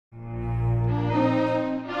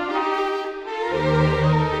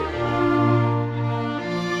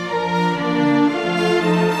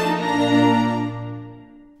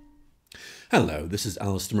this is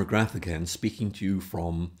Alister McGrath again, speaking to you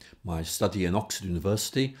from my study in Oxford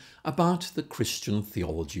University about the Christian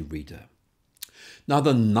Theology Reader. Now,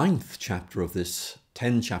 the 9th chapter of this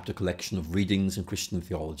 10-chapter collection of readings in Christian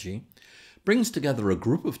theology brings together a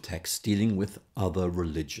group of texts dealing with other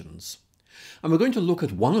religions. And we're going to look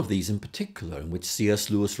at one of these in particular, in which C.S.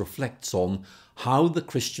 Lewis reflects on how the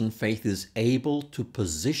Christian faith is able to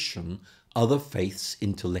position other faiths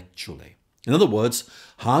intellectually. In other words,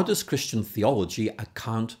 how does Christian theology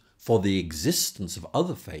account for the existence of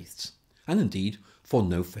other faiths, and indeed for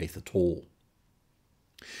no faith at all?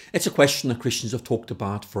 It's a question that Christians have talked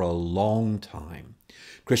about for a long time.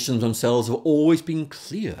 Christians themselves have always been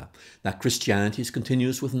clear that Christianity is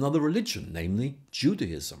continuous with another religion, namely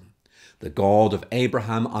Judaism. The God of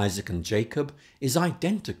Abraham, Isaac and Jacob is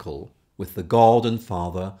identical with the God and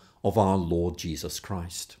Father of our Lord Jesus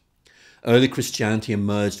Christ. Early Christianity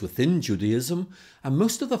emerged within Judaism, and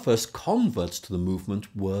most of the first converts to the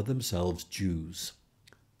movement were themselves Jews.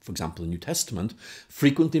 For example, the New Testament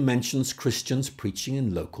frequently mentions Christians preaching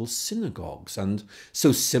in local synagogues, and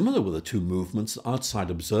so similar were the two movements that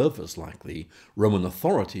outside observers like the Roman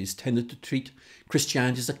authorities tended to treat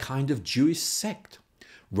Christianity as a kind of Jewish sect,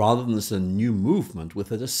 rather than as a new movement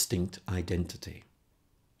with a distinct identity.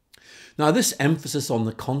 Now, this emphasis on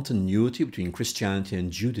the continuity between Christianity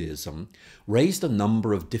and Judaism raised a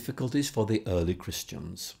number of difficulties for the early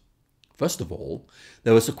Christians. First of all,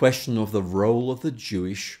 there was a question of the role of the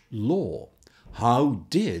Jewish law. How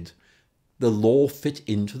did the law fit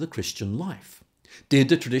into the Christian life? Did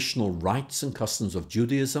the traditional rites and customs of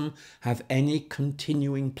Judaism have any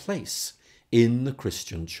continuing place in the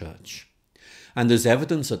Christian church? And there's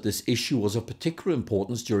evidence that this issue was of particular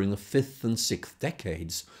importance during the 5th and 6th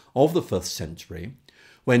decades of the 1st century,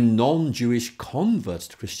 when non-Jewish converts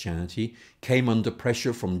to Christianity came under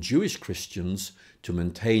pressure from Jewish Christians to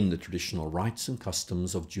maintain the traditional rites and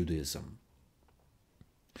customs of Judaism.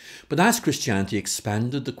 But as Christianity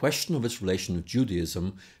expanded, the question of its relation with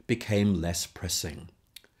Judaism became less pressing.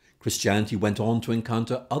 Christianity went on to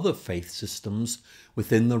encounter other faith systems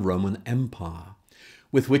within the Roman Empire,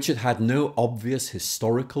 with which it had no obvious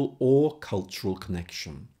historical or cultural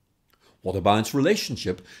connection. What about its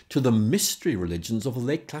relationship to the mystery religions of the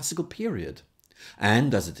late classical period?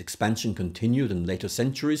 And as its expansion continued in later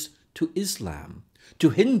centuries, to Islam, to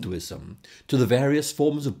Hinduism, to the various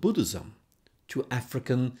forms of Buddhism, to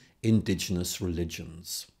African indigenous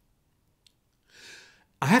religions.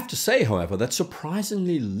 I have to say, however, that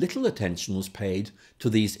surprisingly little attention was paid to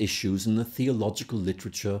these issues in the theological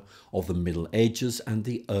literature of the Middle Ages and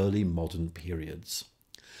the early modern periods.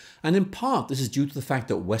 And in part, this is due to the fact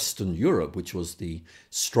that Western Europe, which was the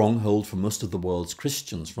stronghold for most of the world's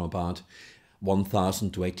Christians from about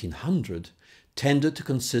 1000 to 1800, tended to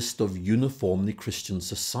consist of uniformly Christian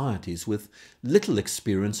societies with little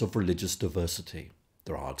experience of religious diversity.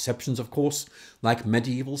 There are exceptions, of course, like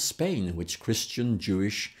medieval Spain, in which Christian,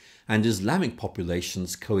 Jewish and Islamic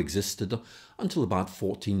populations coexisted until about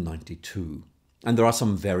 1492. And there are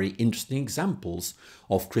some very interesting examples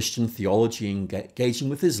of Christian theology engaging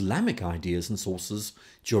with Islamic ideas and sources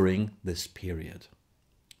during this period.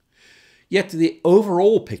 Yet the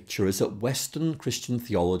overall picture is that Western Christian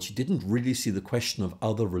theology didn't really see the question of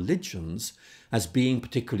other religions as being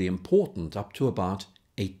particularly important up to about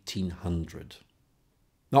 1800.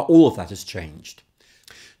 Now, all of that has changed.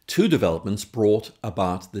 Two developments brought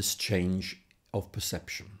about this change of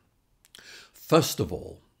perception. First of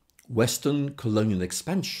all, Western colonial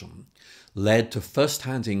expansion led to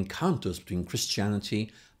first-hand encounters between Christianity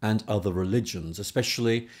and other religions,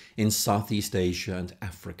 especially in Southeast Asia and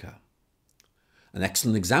Africa. An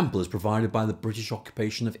excellent example is provided by the British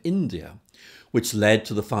occupation of India, which led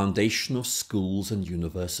to the foundation of schools and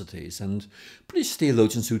universities, and British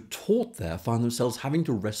theologians who taught there found themselves having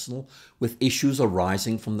to wrestle with issues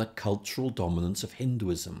arising from the cultural dominance of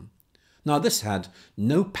Hinduism. Now, this had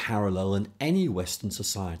no parallel in any Western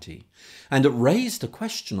society, and it raised a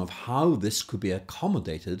question of how this could be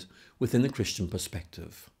accommodated within a Christian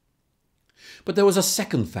perspective. But there was a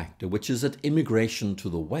second factor, which is that immigration to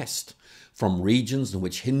the West from regions in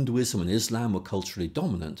which Hinduism and Islam were culturally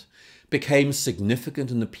dominant became significant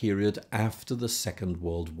in the period after the Second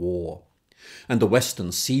World War. And the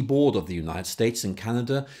western seaboard of the United States and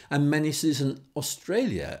Canada and many cities in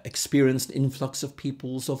Australia experienced an influx of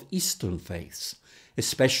peoples of Eastern faiths,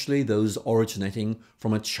 especially those originating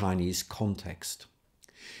from a Chinese context.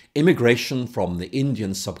 Immigration from the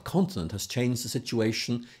Indian subcontinent has changed the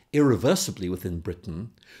situation irreversibly within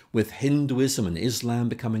Britain, with Hinduism and Islam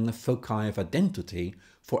becoming the foci of identity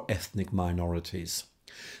for ethnic minorities.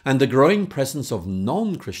 And the growing presence of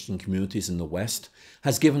non-Christian communities in the West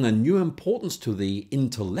has given a new importance to the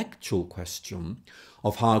intellectual question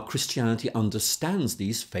of how Christianity understands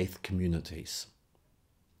these faith communities.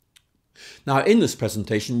 Now, in this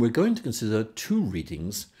presentation, we're going to consider two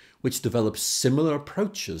readings which develop similar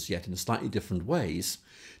approaches, yet in slightly different ways,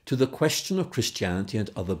 to the question of Christianity and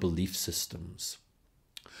other belief systems.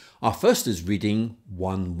 Our first is reading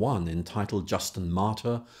 1.1, entitled Justin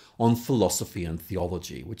Martyr on Philosophy and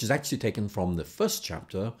Theology, which is actually taken from the first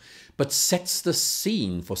chapter, but sets the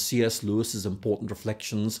scene for C.S. Lewis's important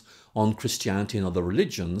reflections on Christianity and other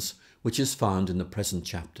religions, which is found in the present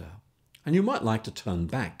chapter. And you might like to turn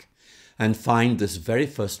back and find this very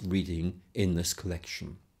first reading in this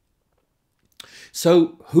collection.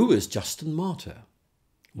 So, who is Justin Martyr?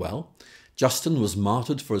 Well, Justin was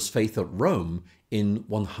martyred for his faith at Rome in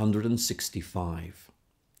 165.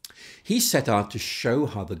 He set out to show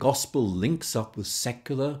how the gospel links up with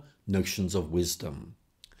secular notions of wisdom.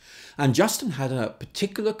 And Justin had a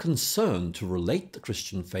particular concern to relate the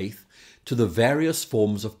Christian faith to the various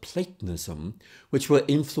forms of Platonism which were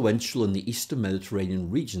influential in the Eastern Mediterranean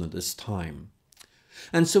region at this time.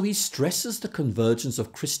 And so he stresses the convergence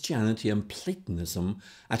of Christianity and Platonism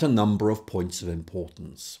at a number of points of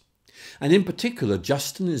importance. And in particular,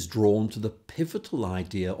 Justin is drawn to the pivotal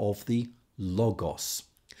idea of the logos.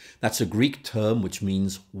 That's a Greek term which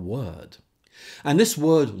means word. And this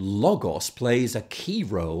word logos plays a key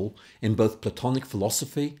role in both Platonic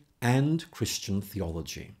philosophy and Christian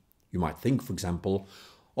theology. You might think, for example,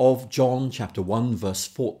 of John chapter 1, verse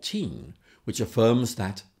 14, which affirms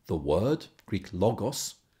that the word, Greek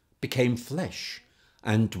logos, became flesh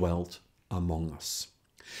and dwelt among us.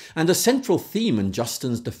 And a central theme in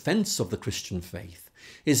Justin's defense of the Christian faith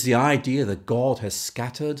is the idea that God has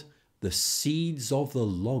scattered the seeds of the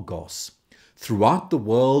logos throughout the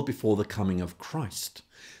world before the coming of Christ,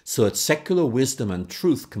 so that secular wisdom and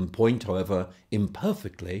truth can point, however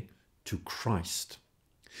imperfectly, to Christ.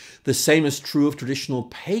 The same is true of traditional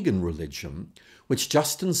pagan religion, which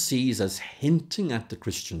Justin sees as hinting at the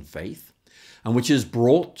Christian faith, and which is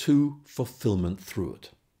brought to fulfillment through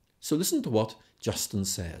it. So listen to what Justin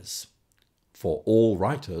says. For all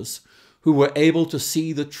writers who were able to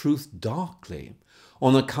see the truth darkly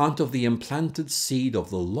on account of the implanted seed of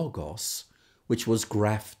the logos, which was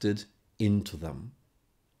grafted into them.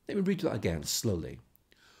 Let me read that again slowly.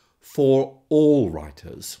 For all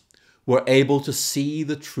writers were able to see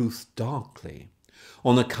the truth darkly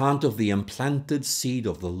on account of the implanted seed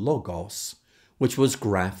of the logos, which was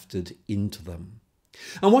grafted into them.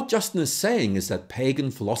 And what Justin is saying is that pagan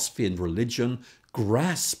philosophy and religion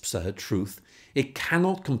grasps at a truth it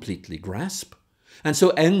cannot completely grasp, and so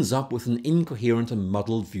ends up with an incoherent and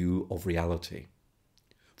muddled view of reality.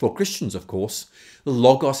 For Christians, of course, the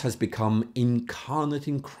Logos has become incarnate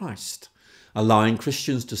in Christ, allowing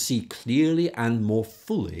Christians to see clearly and more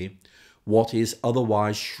fully what is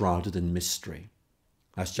otherwise shrouded in mystery.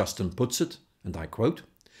 As Justin puts it, and I quote,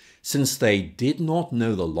 "Since they did not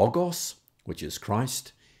know the Logos, which is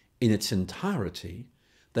Christ, in its entirety,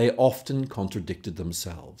 they often contradicted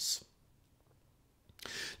themselves."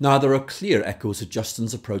 Now, there are clear echoes of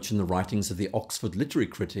Justin's approach in the writings of the Oxford literary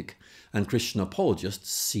critic and Christian apologist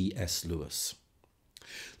C.S. Lewis.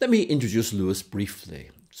 Let me introduce Lewis briefly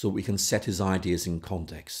so we can set his ideas in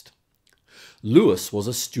context. Lewis was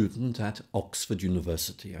a student at Oxford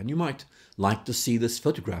University, and you might like to see this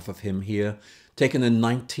photograph of him here, taken in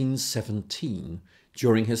 1917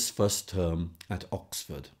 during his first term at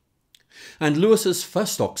Oxford. And Lewis's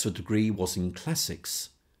first Oxford degree was in classics,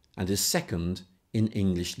 and his second in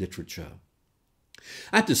English literature.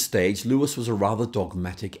 At this stage, Lewis was a rather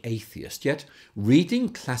dogmatic atheist, yet reading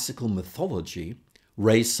classical mythology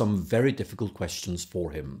raised some very difficult questions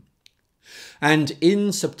for him. And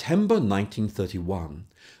in September 1931,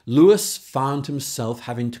 Lewis found himself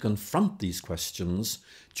having to confront these questions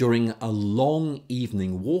during a long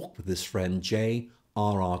evening walk with his friend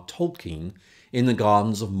J.R.R. Tolkien in the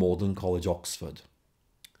gardens of Magdalen College, Oxford.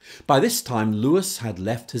 By this time, Lewis had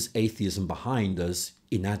left his atheism behind as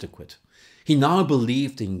inadequate. He now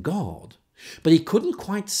believed in God, but he couldn't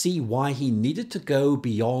quite see why he needed to go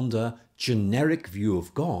beyond a generic view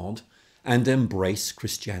of God and embrace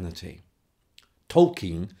Christianity.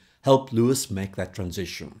 Tolkien helped Lewis make that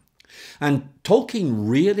transition. And Tolkien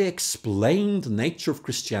really explained the nature of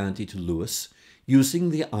Christianity to Lewis using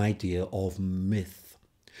the idea of myth.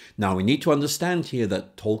 Now, we need to understand here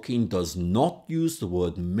that Tolkien does not use the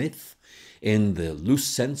word myth in the loose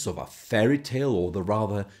sense of a fairy tale or the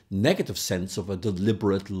rather negative sense of a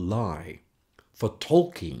deliberate lie. For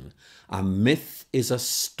Tolkien, a myth is a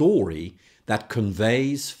story that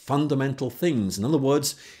conveys fundamental things. In other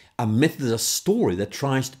words, a myth is a story that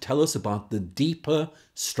tries to tell us about the deeper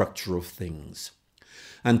structure of things.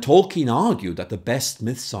 And Tolkien argued that the best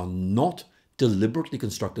myths are not deliberately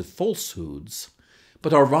constructed falsehoods,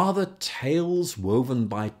 but are rather tales woven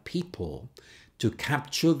by people to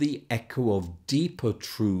capture the echo of deeper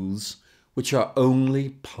truths which are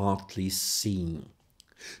only partly seen.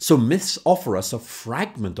 So myths offer us a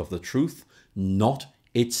fragment of the truth, not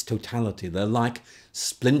its totality. They're like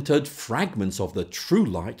splintered fragments of the true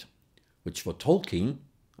light, which for Tolkien,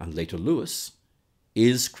 and later Lewis,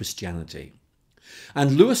 is Christianity.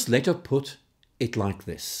 And Lewis later put it like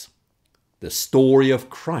this: the story of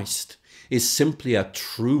Christ is simply a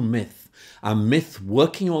true myth, a myth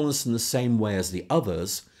working on us in the same way as the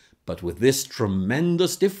others, but with this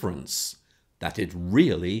tremendous difference, that it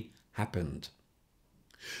really happened.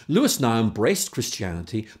 Lewis now embraced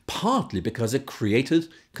Christianity partly because it created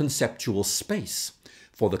conceptual space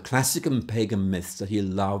for the classic and pagan myths that he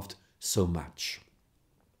loved so much.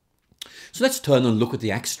 So let's turn and look at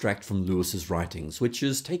the extract from Lewis's writings, which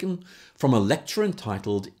is taken from a lecture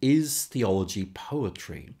entitled Is Theology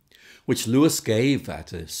Poetry?, which Lewis gave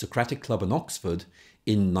at a Socratic club in Oxford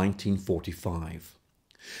in 1945.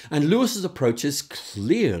 And Lewis's approach is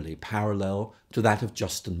clearly parallel to that of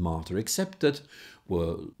Justin Martyr, except that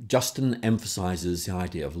Justin emphasizes the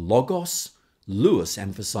idea of logos, Lewis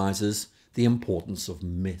emphasizes the importance of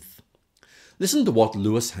myth. Listen to what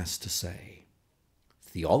Lewis has to say.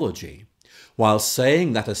 Theology, while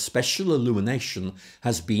saying that a special illumination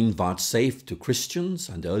has been vouchsafed to Christians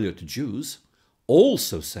and earlier to Jews,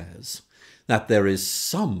 also says that there is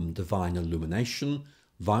some divine illumination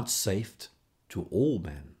vouchsafed to all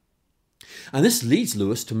men. And this leads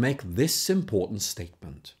Lewis to make this important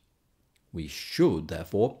statement. We should,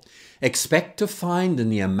 therefore, expect to find in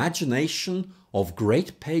the imagination of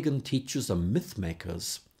great pagan teachers and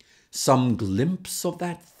myth-makers some glimpse of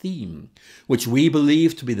that theme, which we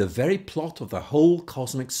believe to be the very plot of the whole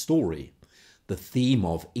cosmic story, the theme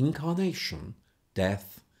of incarnation,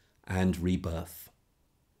 death, and rebirth.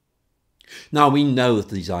 Now, we know that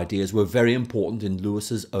these ideas were very important in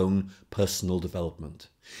Lewis's own personal development.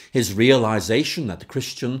 His realization that the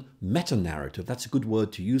Christian meta-narrative, that's a good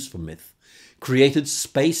word to use for myth, created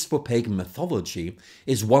space for pagan mythology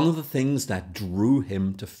is one of the things that drew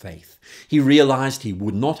him to faith. He realized he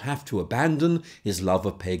would not have to abandon his love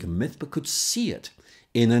of pagan myth, but could see it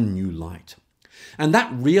in a new light. And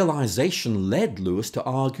that realization led Lewis to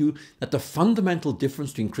argue that the fundamental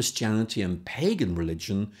difference between Christianity and pagan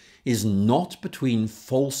religion is not between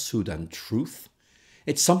falsehood and truth.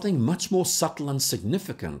 It's something much more subtle and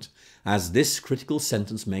significant, as this critical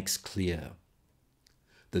sentence makes clear.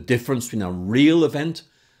 The difference between a real event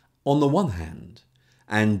on the one hand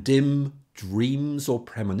and dim dreams or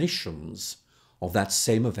premonitions of that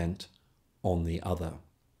same event on the other.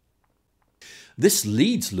 This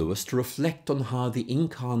leads Lewis to reflect on how the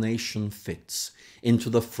incarnation fits into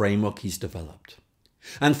the framework he's developed.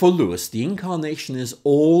 And for Lewis, the incarnation is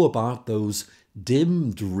all about those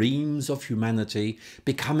dim dreams of humanity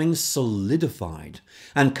becoming solidified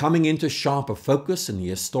and coming into sharper focus in the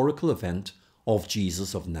historical event of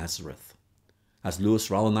Jesus of Nazareth. As Lewis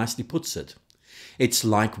rather nicely puts it, it's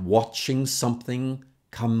like watching something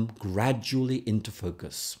come gradually into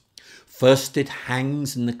focus. First it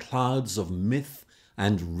hangs in the clouds of myth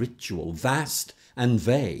and ritual, vast and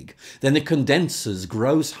vague. Then it condenses,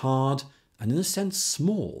 grows hard, and in a sense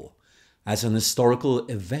small, as an historical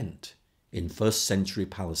event in first century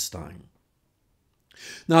Palestine.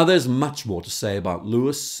 Now, there's much more to say about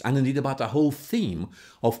Lewis, and indeed about the whole theme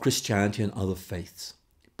of Christianity and other faiths.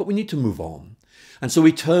 But we need to move on. And so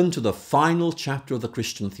we turn to the final chapter of the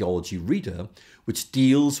Christian Theology Reader, which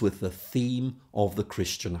deals with the theme of the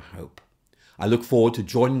Christian hope. I look forward to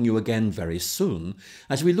joining you again very soon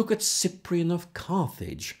as we look at Cyprian of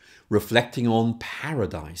Carthage, reflecting on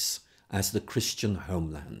paradise as the Christian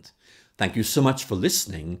homeland. Thank you so much for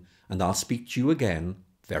listening, and I'll speak to you again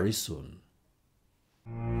very soon.